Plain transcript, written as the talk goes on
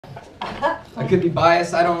I could be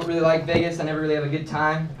biased. I don't really like Vegas. I never really have a good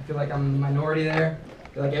time. I feel like I'm in the minority there. I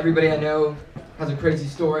feel like everybody I know has a crazy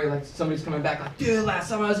story. Like somebody's coming back like, dude, last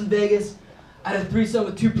time I was in Vegas, I had a threesome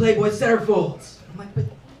with 2 Playboy centerfolds. I'm like, but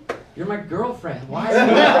you're my girlfriend. Why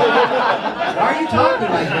are you talking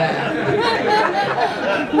like that?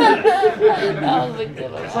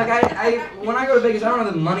 It's like when I go to Vegas, I don't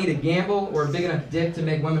have the money to gamble or a big enough dick to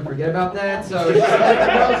make women forget about that. So it's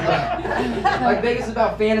just like Vegas is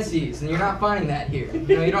about fantasies, and you're not finding that here.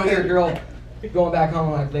 You know, you don't hear a girl going back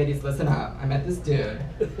home like, ladies, listen up. I met this dude.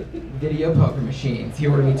 Video poker machines. He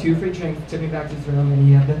ordered me 2 free drinks, took me back to his room, and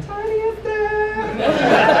he had the tiniest dick.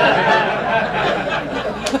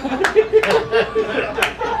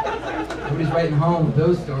 Nobody's writing home with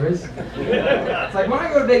those stories. It's like when I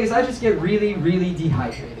go to Vegas, I just get really, really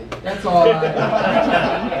dehydrated. That's all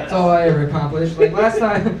I ever accomplished. Like last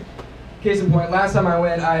time, case in point, last time I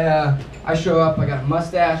went, I show up, I got a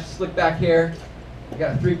mustache, slick back hair, I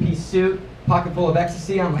got a 3-piece suit, pocket full of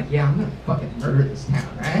ecstasy. I'm like, yeah, I'm gonna fucking murder this town,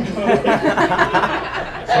 right?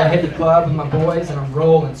 So I hit the club with my boys and I'm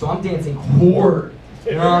rolling. So I'm dancing horde.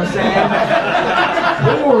 You know what I'm saying?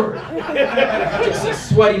 Horde. Just a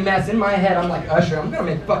sweaty mess in my head. I'm like, Usher, I'm gonna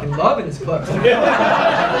make fucking love in this club tonight.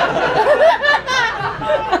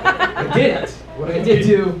 I didn't. What I did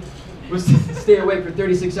do was stay awake for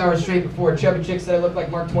 36 hours straight before a chubby chick said I looked like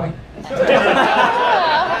Mark Twain.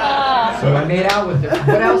 So I made out with her.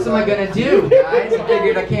 What else am I gonna do, guys? I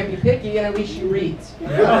figured I can't be picky, and at least she reads.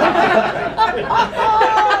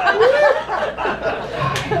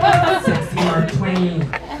 Sexy Mark Twain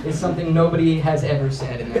is something nobody has ever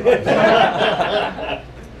said in their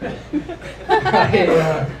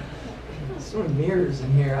life. Sort of mirrors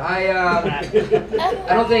in here. I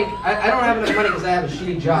don't have enough money because I have a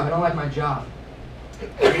shitty job. I don't like my job.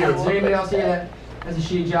 Is there anybody else here that has a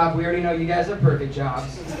shitty job? We already know you guys have perfect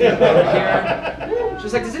jobs. Over here.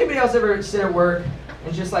 Just like, does anybody else ever sit at work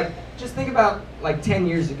and just think about like 10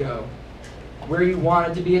 years ago, where you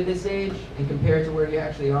wanted to be at this age and compare it to where you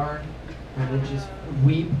actually are, and then just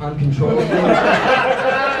weep uncontrollably?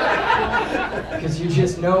 Because you're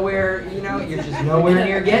just nowhere, you're just nowhere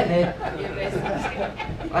near getting it.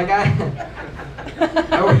 Like I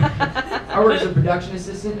work as a production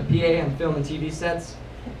assistant, a PA on film and TV sets,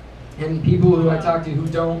 and people who I talk to who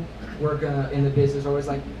don't work in the business are always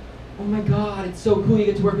like, oh my god, it's so cool you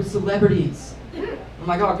get to work with celebrities. I'm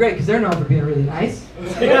like, oh great, because they're known for being really nice.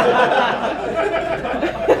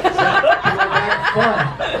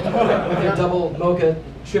 Fun. With their double mocha,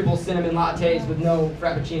 triple cinnamon lattes with no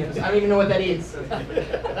frappuccinos. I don't even know what that is.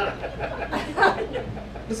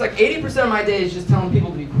 It's like 80% of my day is just telling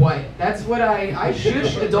people to be quiet. That's what I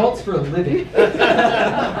shush adults for a living.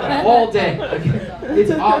 All day.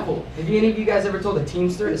 It's awful. Have any of you guys ever told a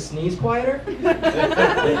Teamster to sneeze quieter?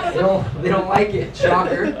 They don't like it.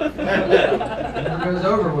 Shocker. It never goes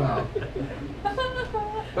over well.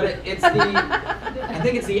 But I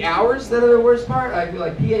think it's the hours that are the worst part. I feel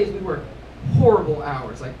like PAs, we work horrible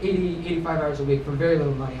hours, like 80, 85 hours a week for very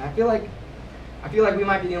little money. I feel like we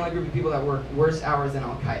might be the only group of people that work worse hours than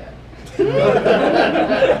Al-Qaeda.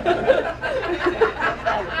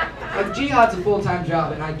 Like, jihad's a full-time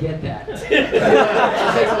job, and I get that. It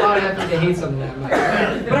takes a lot of effort to hate something that much.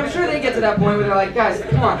 But I'm sure they get to that point where they're like, guys,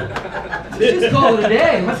 come on, just call it a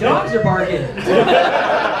day. My dogs are barking.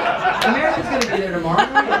 America's gonna be there tomorrow.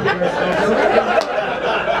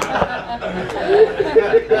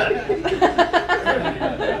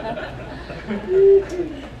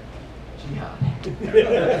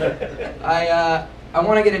 I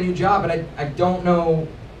want to get a new job, but I don't know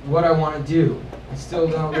what I want to do. I still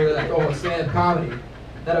don't really stand-up comedy.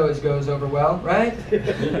 That always goes over well, right?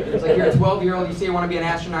 It's like you're a 12-year-old, you say you want to be an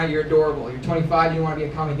astronaut, you're adorable. You're 25, you want to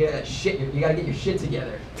be a comic, you gotta get your shit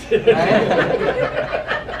together. Right?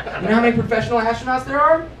 You know how many professional astronauts there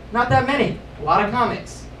are? Not that many. A lot of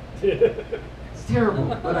comics. It's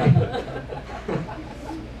terrible, but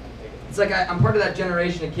it's like I'm part of that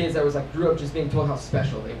generation of kids that grew up just being told how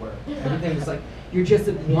special they were. Everything was like, you're just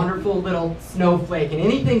a wonderful little snowflake, and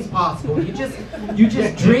anything's possible. You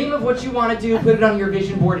just dream of what you want to do, put it on your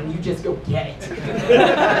vision board, and you just go get it.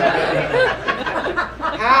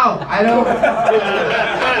 How? I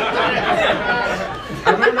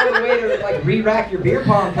learned the way to re-rack your beer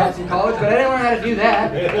pong cups in college, but I didn't learn how to do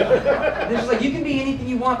that. It's just you can be anything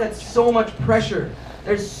you want. That's so much pressure.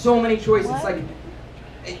 There's so many choices.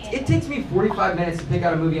 It takes me 45 minutes to pick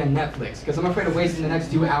out a movie on Netflix because I'm afraid of wasting the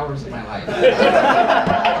next 2 hours of my life.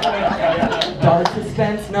 Dark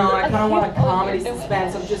suspense? No, I kind of want a comedy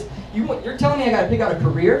suspense. You're telling me I got to pick out a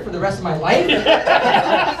career for the rest of my life?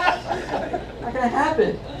 Not gonna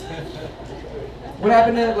happen. What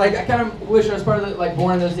happened to, like, I kind of wish I was part of the, like,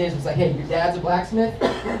 born in those days. It was like, hey, your dad's a blacksmith?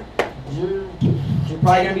 You're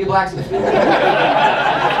probably gonna be a blacksmith. I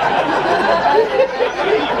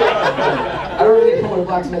don't really know what a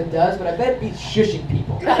blacksmith does, but I bet it beats shushing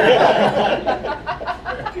people. I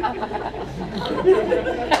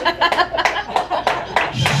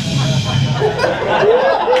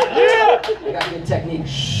got good technique.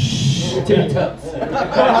 Shh, your tippy toes. See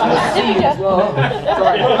as well.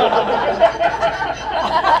 Sorry.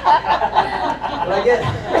 But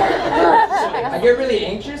I get really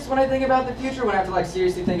anxious when I think about the future. When I have to like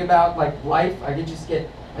seriously think about like life, I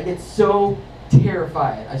get so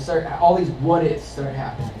terrified. All these what ifs start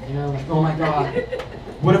happening. You know, like, oh my god,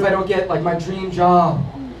 what if I don't get like my dream job?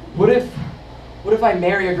 What if I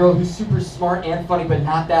marry a girl who's super smart and funny but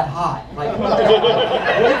not that hot? Like, what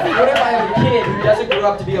if I have a kid who doesn't grow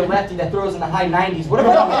up to be a lefty that throws in the high 90s? What if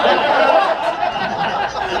I don't?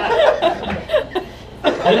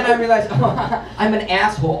 And then I realized, oh, I'm an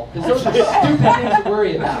asshole. Because those are stupid things to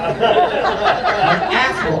worry about. I'm an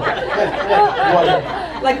asshole.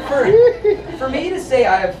 Like, for me to say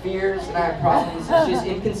I have fears and I have problems is just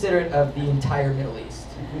inconsiderate of the entire Middle East.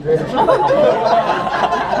 So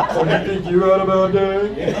you think you're out about that?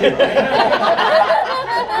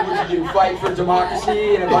 What you do, fight for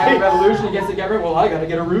democracy and a violent revolution against the government? Well, I gotta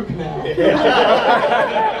get a root canal.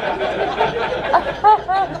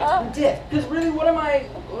 Dick. Because really, what am I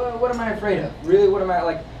afraid of? Really, what am I,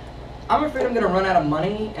 like, I'm afraid I'm gonna run out of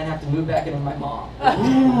money and have to move back in with my mom.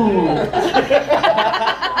 Ooh.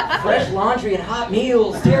 Fresh laundry and hot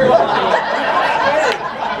meals, terrifying.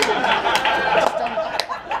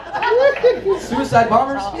 Suicide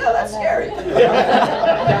bombers? Yeah, that's scary.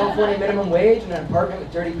 California minimum wage and an apartment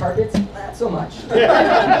with dirty carpets? Not so much.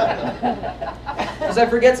 Because I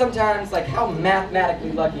forget sometimes like how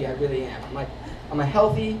mathematically lucky I really am. I'm a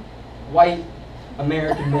healthy, white,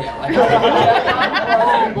 American male. Like,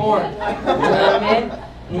 I'm born. You know what I mean?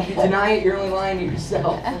 And if you deny it, you're only lying to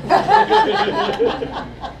yourself.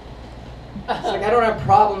 It's like I don't have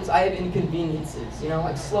problems, I have inconveniences. You know,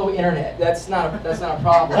 like slow internet. That's not a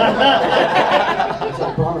problem. It's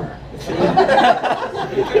a bummer.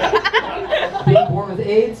 Being born with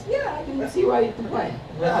AIDS? Yeah, I can see why you complain.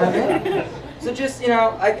 You know what I mean? So just, you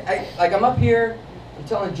know, I'm up here, I'm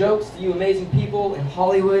telling jokes to you amazing people in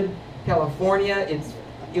Hollywood, California.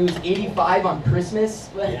 It was 85 on Christmas.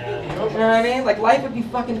 You know what I mean? Like life would be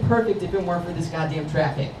fucking perfect if it weren't for this goddamn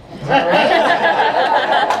traffic. Right?